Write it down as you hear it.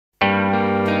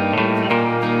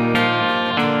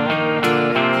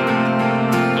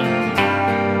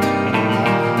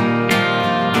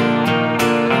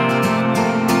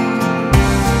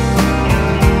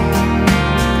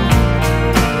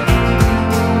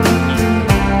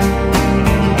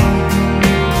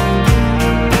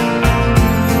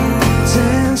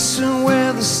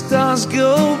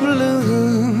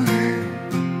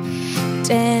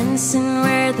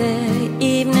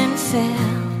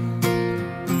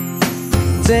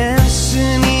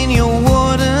dancing in your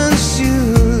wooden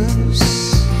shoes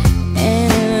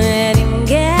and a wedding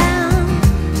gown,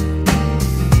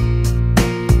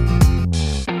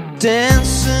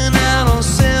 dancing out on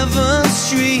 7th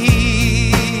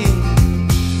Street,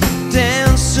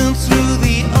 dancing through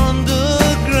the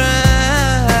underground,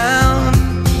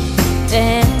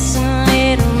 dancing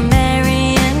little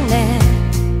marionette.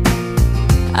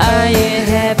 Are you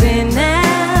happy now?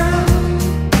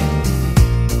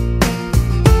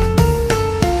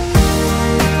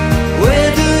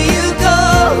 where do you go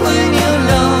when you're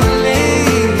lonely?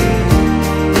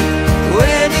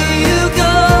 Where do you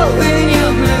go when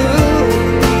you're blue?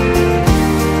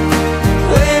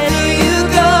 Where do you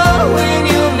go when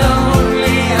you're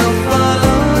lonely? I'll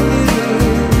follow you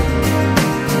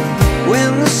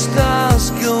when the stars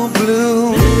go blue.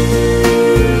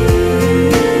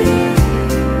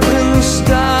 When the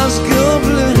stars go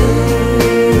blue,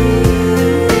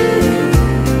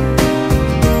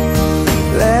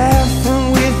 laughing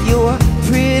with your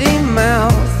pretty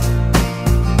mouth,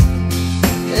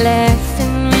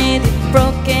 Laughing with your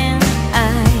broken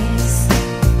eyes,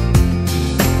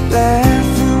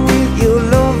 laughing with your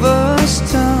lover's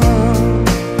tongue.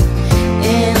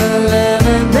 in a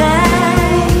lullaby.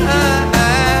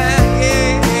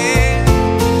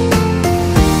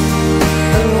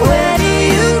 And where do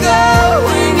you go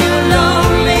when you're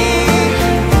lonely?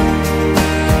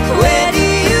 Where do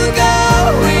you go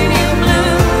when you're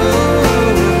blue?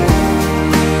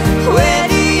 Where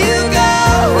do you go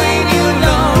when you're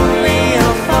lonely?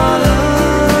 I'll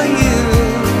follow you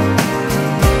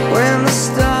when the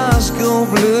stars go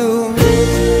blue.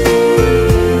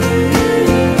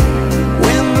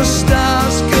 When the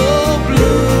stars go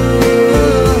blue.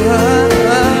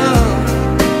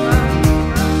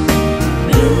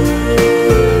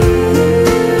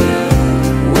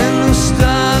 When the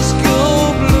stars go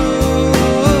blue.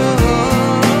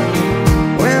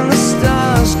 When the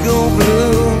stars go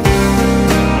blue.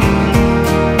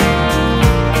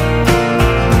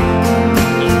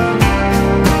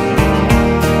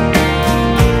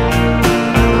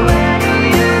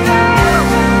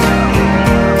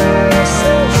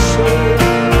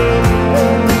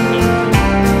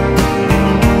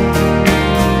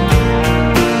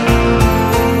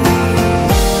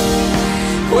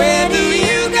 Where do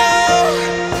you go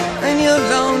when you're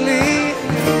lonely?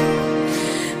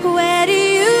 Where do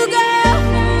you go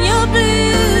when you're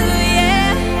blue?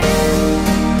 Yeah.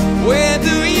 Where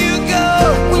do you go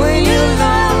when you're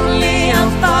lonely?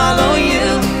 I'll follow you,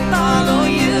 follow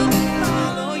you,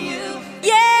 follow you.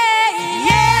 Yeah,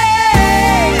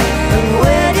 yeah. And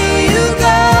where do you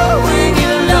go when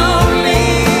you're lonely?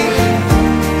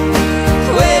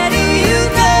 Where do you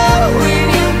go when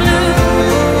you're blue?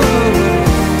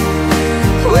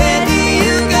 Where do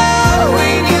you go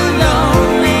when you're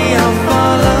lonely? I'll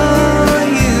follow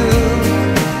you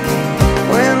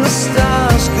when the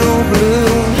stars go blue.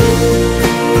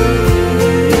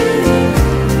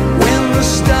 When the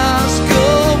stars go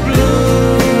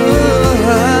blue.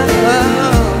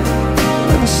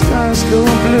 When the stars go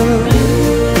blue.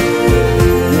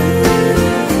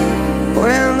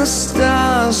 When the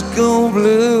stars go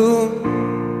blue.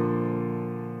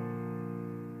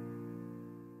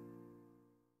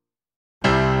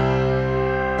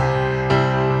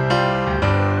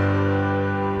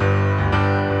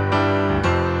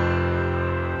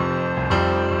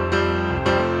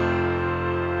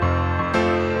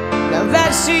 Now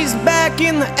that she's back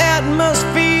in the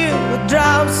atmosphere with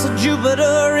drops of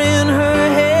Jupiter in her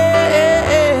head,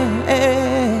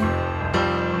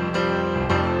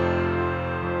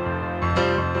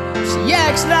 she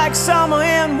acts like summer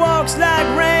and walks like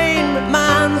rain,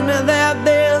 reminds me that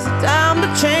there's a time to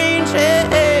change.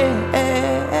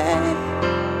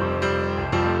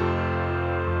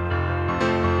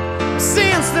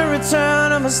 Since the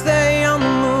return of her stay on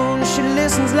the moon, she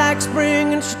listens like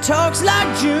spring and she talks like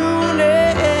June.